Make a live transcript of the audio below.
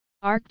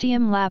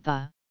Arctium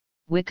lappa,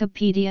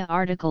 Wikipedia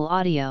article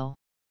audio.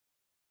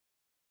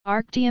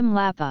 Arctium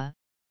lappa,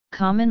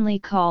 commonly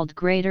called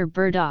greater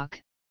burdock,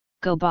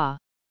 goba.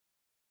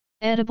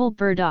 Edible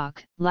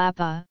burdock,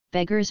 lappa,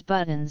 beggar's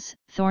buttons,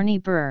 thorny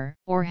burr,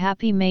 or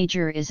happy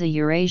major is a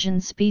Eurasian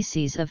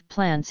species of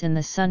plants in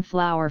the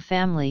sunflower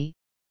family,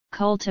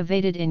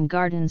 cultivated in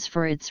gardens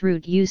for its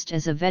root used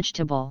as a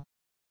vegetable.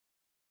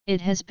 It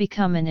has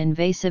become an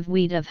invasive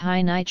weed of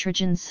high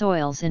nitrogen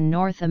soils in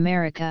North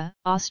America,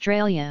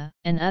 Australia,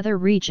 and other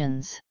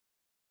regions.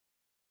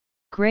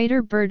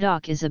 Greater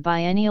burdock is a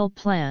biennial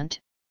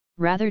plant,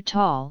 rather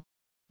tall,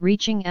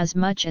 reaching as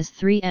much as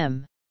 3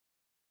 m.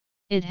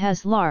 It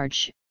has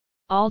large,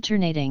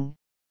 alternating,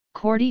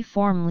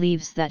 cordiform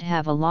leaves that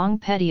have a long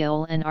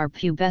petiole and are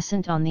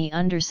pubescent on the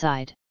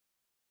underside.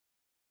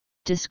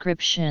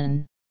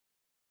 Description: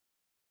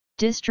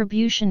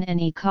 Distribution and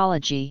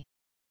ecology.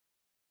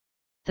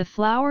 The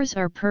flowers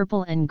are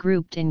purple and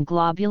grouped in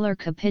globular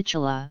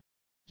capitula,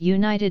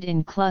 united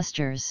in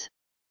clusters.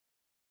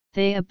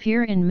 They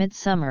appear in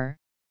midsummer,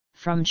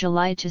 from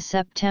July to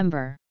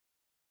September.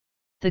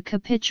 The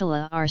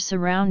capitula are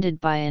surrounded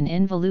by an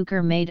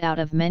involucre made out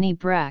of many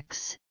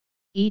bracts,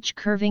 each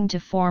curving to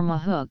form a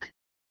hook,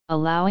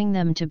 allowing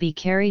them to be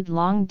carried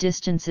long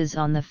distances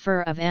on the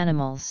fur of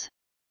animals.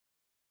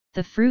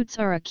 The fruits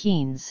are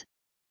achenes.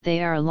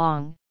 They are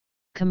long,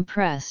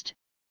 compressed,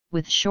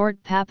 with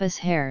short pappus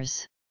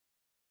hairs.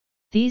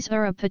 These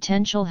are a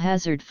potential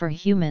hazard for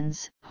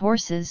humans,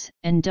 horses,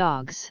 and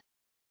dogs.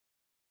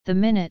 The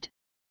minute,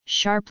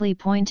 sharply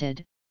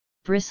pointed,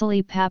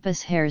 bristly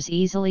pappus hairs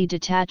easily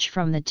detach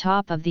from the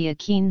top of the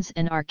achenes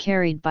and are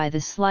carried by the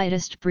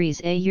slightest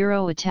breeze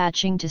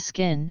attaching to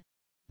skin,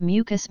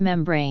 mucous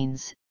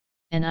membranes,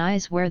 and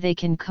eyes where they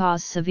can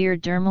cause severe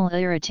dermal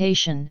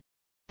irritation,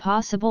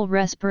 possible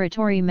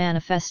respiratory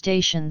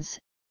manifestations,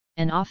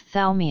 and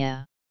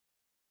ophthalmia.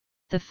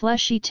 The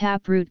fleshy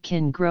taproot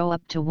can grow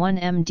up to 1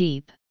 m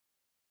deep.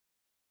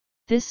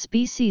 This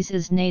species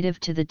is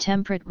native to the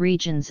temperate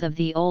regions of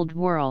the Old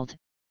World,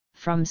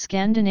 from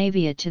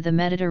Scandinavia to the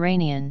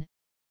Mediterranean,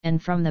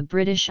 and from the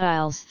British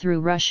Isles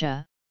through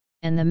Russia,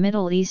 and the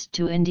Middle East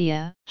to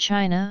India,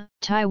 China,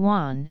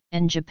 Taiwan,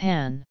 and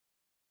Japan.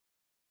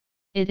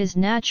 It is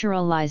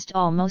naturalized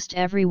almost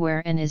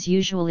everywhere and is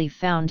usually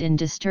found in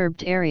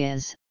disturbed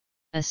areas,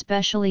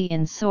 especially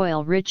in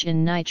soil rich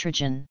in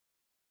nitrogen.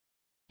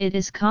 It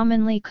is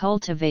commonly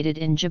cultivated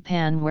in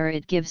Japan, where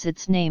it gives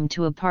its name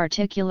to a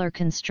particular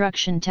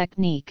construction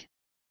technique,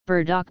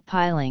 burdock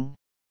piling.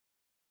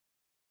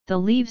 The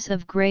leaves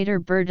of greater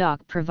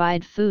burdock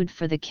provide food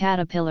for the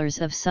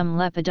caterpillars of some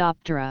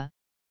Lepidoptera,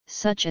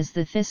 such as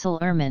the thistle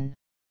ermine.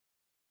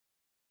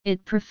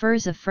 It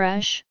prefers a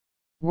fresh,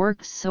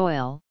 worked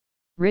soil,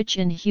 rich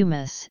in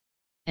humus,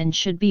 and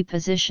should be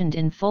positioned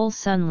in full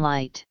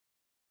sunlight.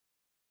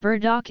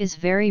 Burdock is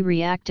very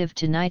reactive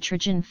to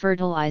nitrogen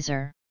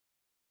fertilizer.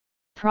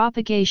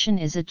 Propagation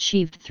is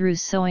achieved through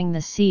sowing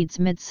the seeds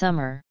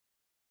midsummer.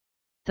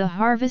 The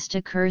harvest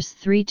occurs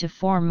 3 to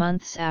 4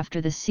 months after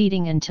the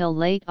seeding until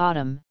late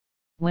autumn,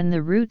 when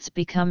the roots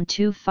become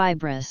too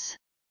fibrous.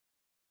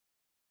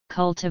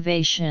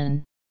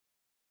 Cultivation.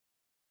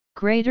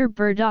 Greater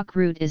burdock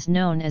root is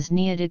known as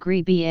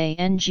Neodegree Bang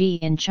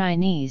in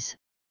Chinese,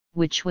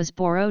 which was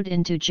borrowed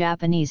into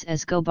Japanese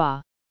as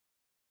goba,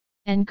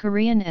 and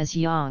Korean as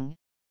yang,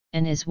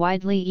 and is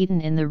widely eaten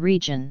in the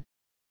region.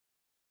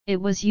 It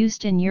was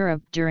used in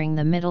Europe during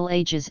the Middle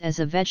Ages as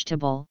a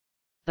vegetable,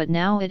 but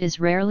now it is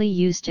rarely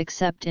used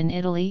except in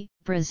Italy,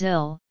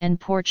 Brazil, and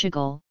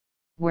Portugal,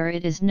 where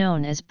it is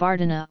known as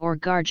bardana or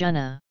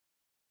garjuna.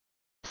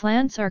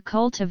 Plants are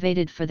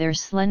cultivated for their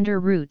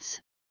slender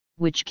roots,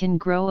 which can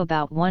grow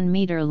about 1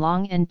 meter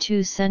long and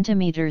 2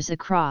 centimeters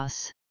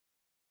across.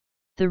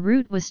 The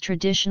root was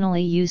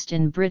traditionally used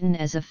in Britain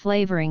as a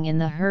flavoring in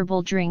the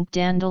herbal drink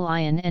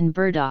dandelion and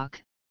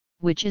burdock,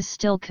 which is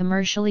still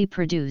commercially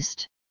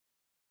produced.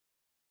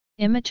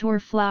 Immature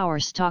flower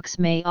stalks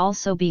may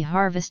also be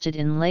harvested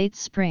in late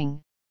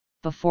spring,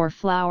 before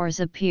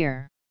flowers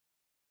appear.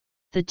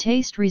 The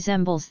taste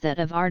resembles that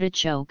of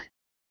artichoke,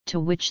 to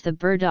which the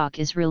burdock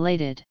is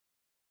related.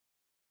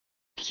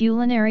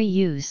 Culinary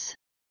use.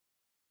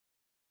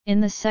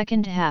 In the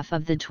second half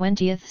of the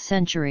 20th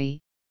century,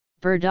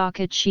 burdock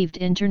achieved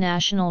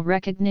international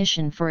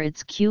recognition for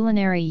its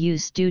culinary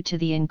use due to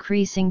the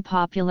increasing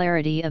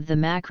popularity of the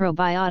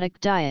macrobiotic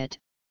diet,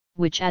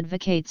 which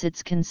advocates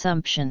its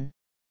consumption.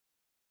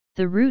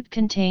 The root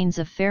contains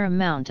a fair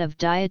amount of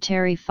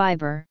dietary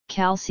fiber,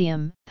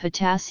 calcium,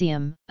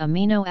 potassium,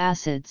 amino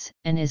acids,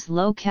 and is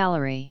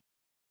low-calorie.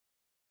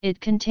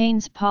 It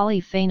contains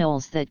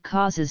polyphenols that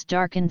causes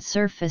darkened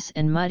surface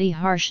and muddy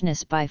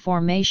harshness by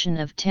formation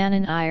of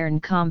tannin-iron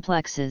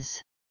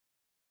complexes.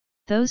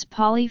 Those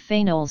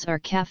polyphenols are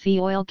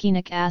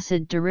caffeoylquinic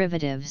acid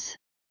derivatives.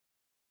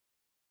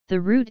 The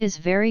root is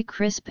very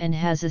crisp and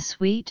has a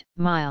sweet,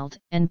 mild,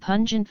 and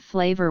pungent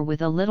flavor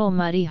with a little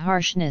muddy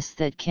harshness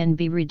that can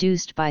be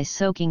reduced by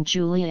soaking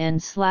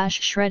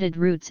julienne/shredded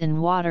roots in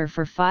water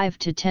for 5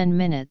 to 10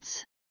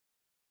 minutes.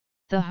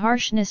 The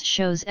harshness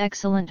shows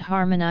excellent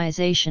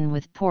harmonization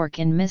with pork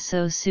in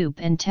miso soup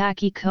and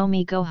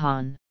takikomi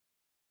gohan.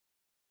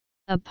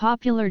 A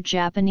popular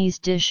Japanese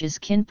dish is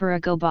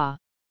kinpura goba.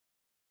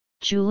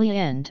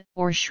 Julienne,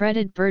 or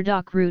shredded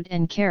burdock root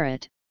and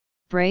carrot,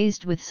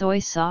 braised with soy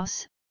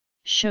sauce,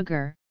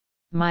 sugar,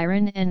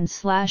 mirin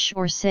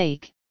and/or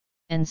sake,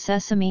 and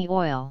sesame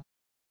oil.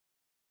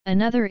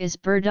 Another is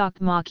burdock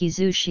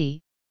makizushi,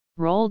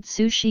 rolled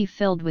sushi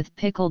filled with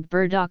pickled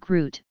burdock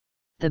root.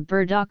 The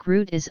burdock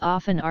root is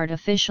often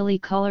artificially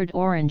colored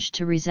orange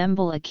to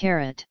resemble a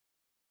carrot.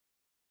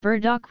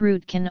 Burdock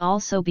root can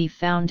also be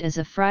found as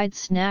a fried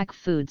snack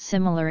food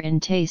similar in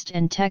taste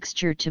and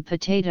texture to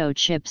potato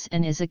chips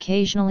and is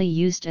occasionally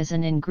used as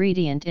an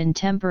ingredient in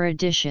tempura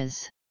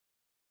dishes.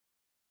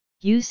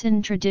 Use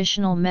in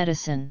traditional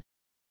medicine.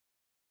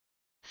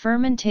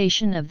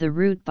 Fermentation of the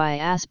root by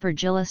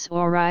Aspergillus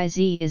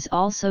oryzae is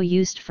also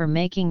used for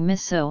making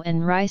miso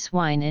and rice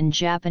wine in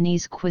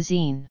Japanese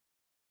cuisine.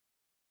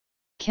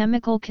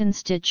 Chemical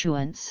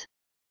constituents.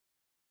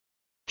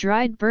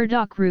 Dried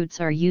burdock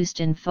roots are used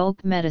in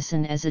folk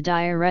medicine as a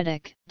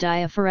diuretic,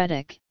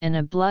 diaphoretic, and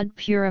a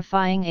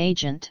blood-purifying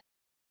agent.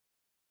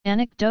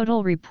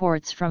 Anecdotal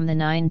reports from the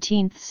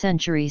 19th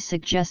century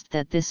suggest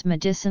that this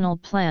medicinal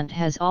plant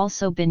has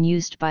also been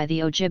used by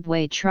the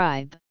Ojibwe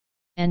tribe,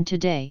 and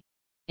today,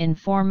 in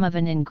form of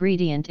an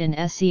ingredient in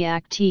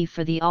seac tea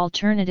for the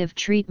alternative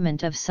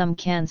treatment of some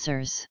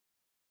cancers.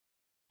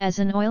 As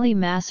an oily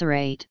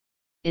macerate,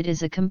 it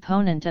is a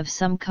component of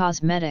some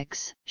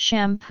cosmetics,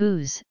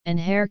 shampoos, and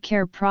hair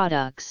care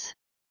products.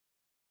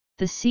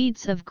 The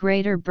seeds of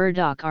greater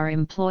burdock are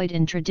employed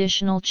in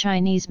traditional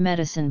Chinese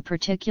medicine,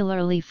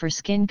 particularly for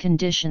skin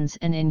conditions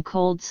and in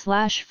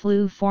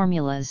cold/flu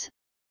formulas,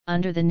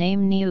 under the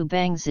name Niu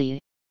Bangzi.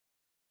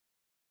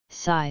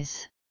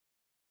 Size.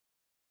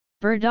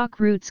 Burdock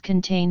roots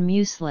contain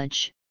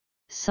mucilage,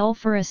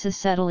 sulfurous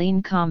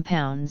acetylene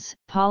compounds,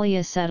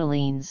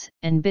 polyacetylenes,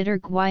 and bitter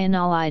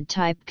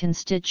guanylide-type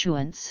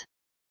constituents.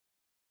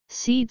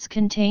 Seeds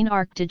contain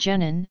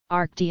arctigenin,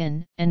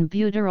 arctian, and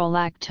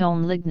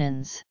butyrolactone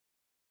lignans.